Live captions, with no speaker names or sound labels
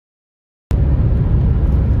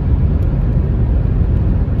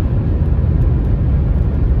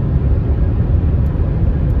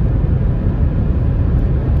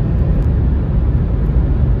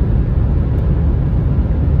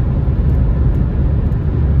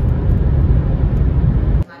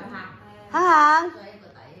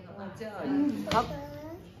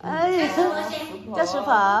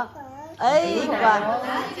婆，哎，乖。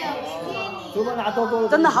叔婆拿多多。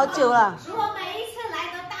真的好久了。叔婆每一次来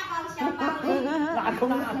都大包小包。拿空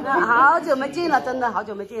了。好久没见了，真的好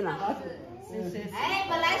久没见了。哎，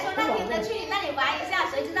本来说那天能去你那里玩一下，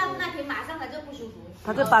谁知道那天马上他就不舒服。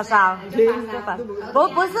他就发烧，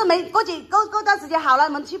不是没过段时间好了，我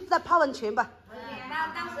们去再泡温泉吧。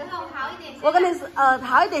到时候好一点。我跟你说，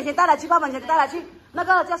好一点先带他去泡温泉，带他去那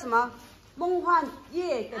个叫什么梦幻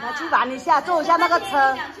夜，给他去玩一下，坐一下那个车。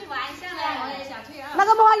想去玩一下呢，我也想去啊。那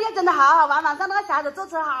个梦幻夜真的好好玩，晚上那个小孩子坐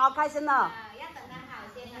车好开心哦。要等他好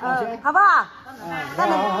先。好不好？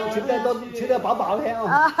好，吃得饱饱的哦。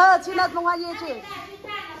啊，去那梦幻夜去。去看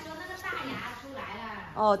的时候，那个大牙出来了。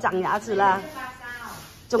哦，长牙齿了。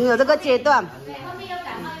总有这个阶段。对，后面又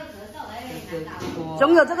感冒又咳嗽，哎，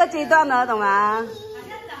总有这个阶段的，懂吗？好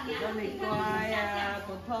像长牙。你乖呀，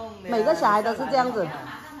不痛的。每个小孩都是这样子。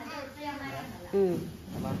嗯。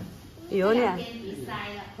有点。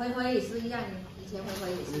灰灰也是一样，以前灰灰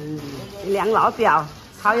也是。两老表，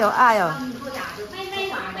好有爱哦。妹妹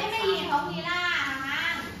也同意啦，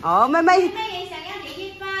哦，妹妹。妹妹也想要你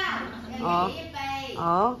一包，要你一杯。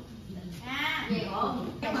哦。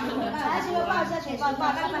来，叔伯抱一下，叔伯抱，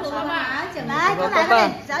来，过来，快点，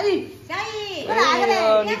小雨，过来，快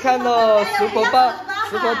点。你看喽，叔伯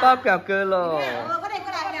抱表哥喽。快点过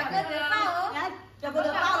来，表哥得抱哦，来，表哥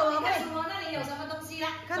得抱了哦，快点。叔伯那里有什么东西啦？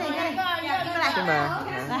快点，过来，是吗？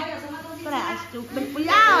来，过来，不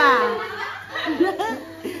要啊！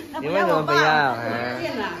你为什么不要？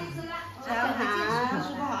小韩，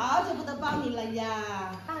叔伯好久不得抱你了呀。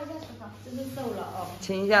抱一下叔伯，真的瘦了哦。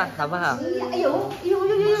亲一下好不好？哎呦，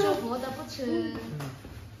舒服都不吃。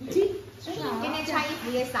今天穿衣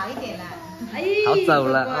服也少一点了。哎，好走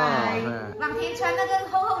了哦。往天穿那个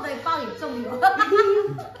厚厚的包也重了。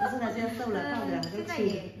可是他现在瘦了，胖的现在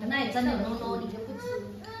也，那也真的多多，你就不吃。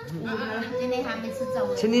今天还没吃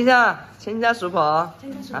粥。亲一下叔婆，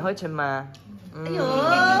还会亲吗？哎呦，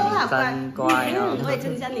好真乖哦。我也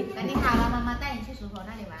亲一下你。等你好了，妈妈带你去叔婆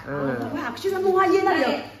那里玩。哇，去那梦幻夜那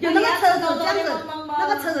里有那个车子这样子，那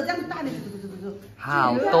个车子这样带你走。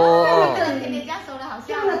好多哦。你家收的好像。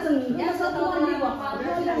这样整个车梦幻夜哇，好漂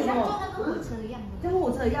亮哦。像坐那个火车一样。跟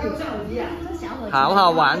火车一样。这小火车。好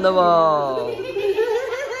好玩的哦。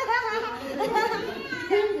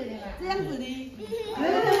这样子的。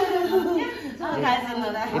太开心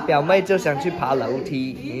了嘞！你表妹就想去爬楼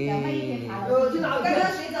梯。去老刚刚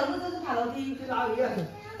学走路就是爬楼梯，去捞鱼。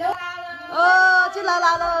哦，去捞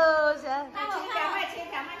了，行。亲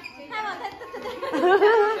表妹。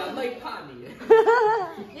表妹怕你。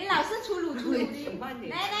你老是粗鲁。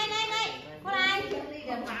来，过来。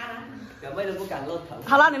表妹都不敢露头。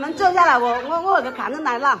好了，你们坐下来，我有个砍的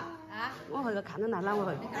奶酪。我有个砍的奶酪，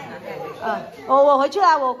我回去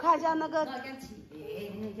了，我看一下那个。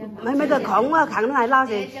妹個孔我啃得奶酪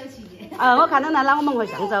先，我啃得奶酪，我們回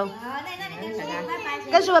廣州。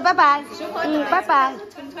跟叔伯拜拜，拜拜。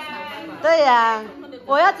對呀，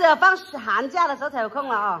我要只有放寒假的時候才有空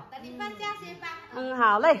了哦。等你放假先吧。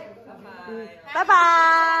好嘞。拜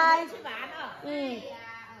拜。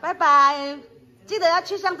拜拜。記得要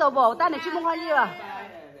去上周不？我帶你去夢幻夜了。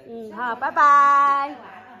好，拜拜。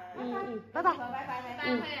拜拜。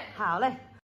好嘞。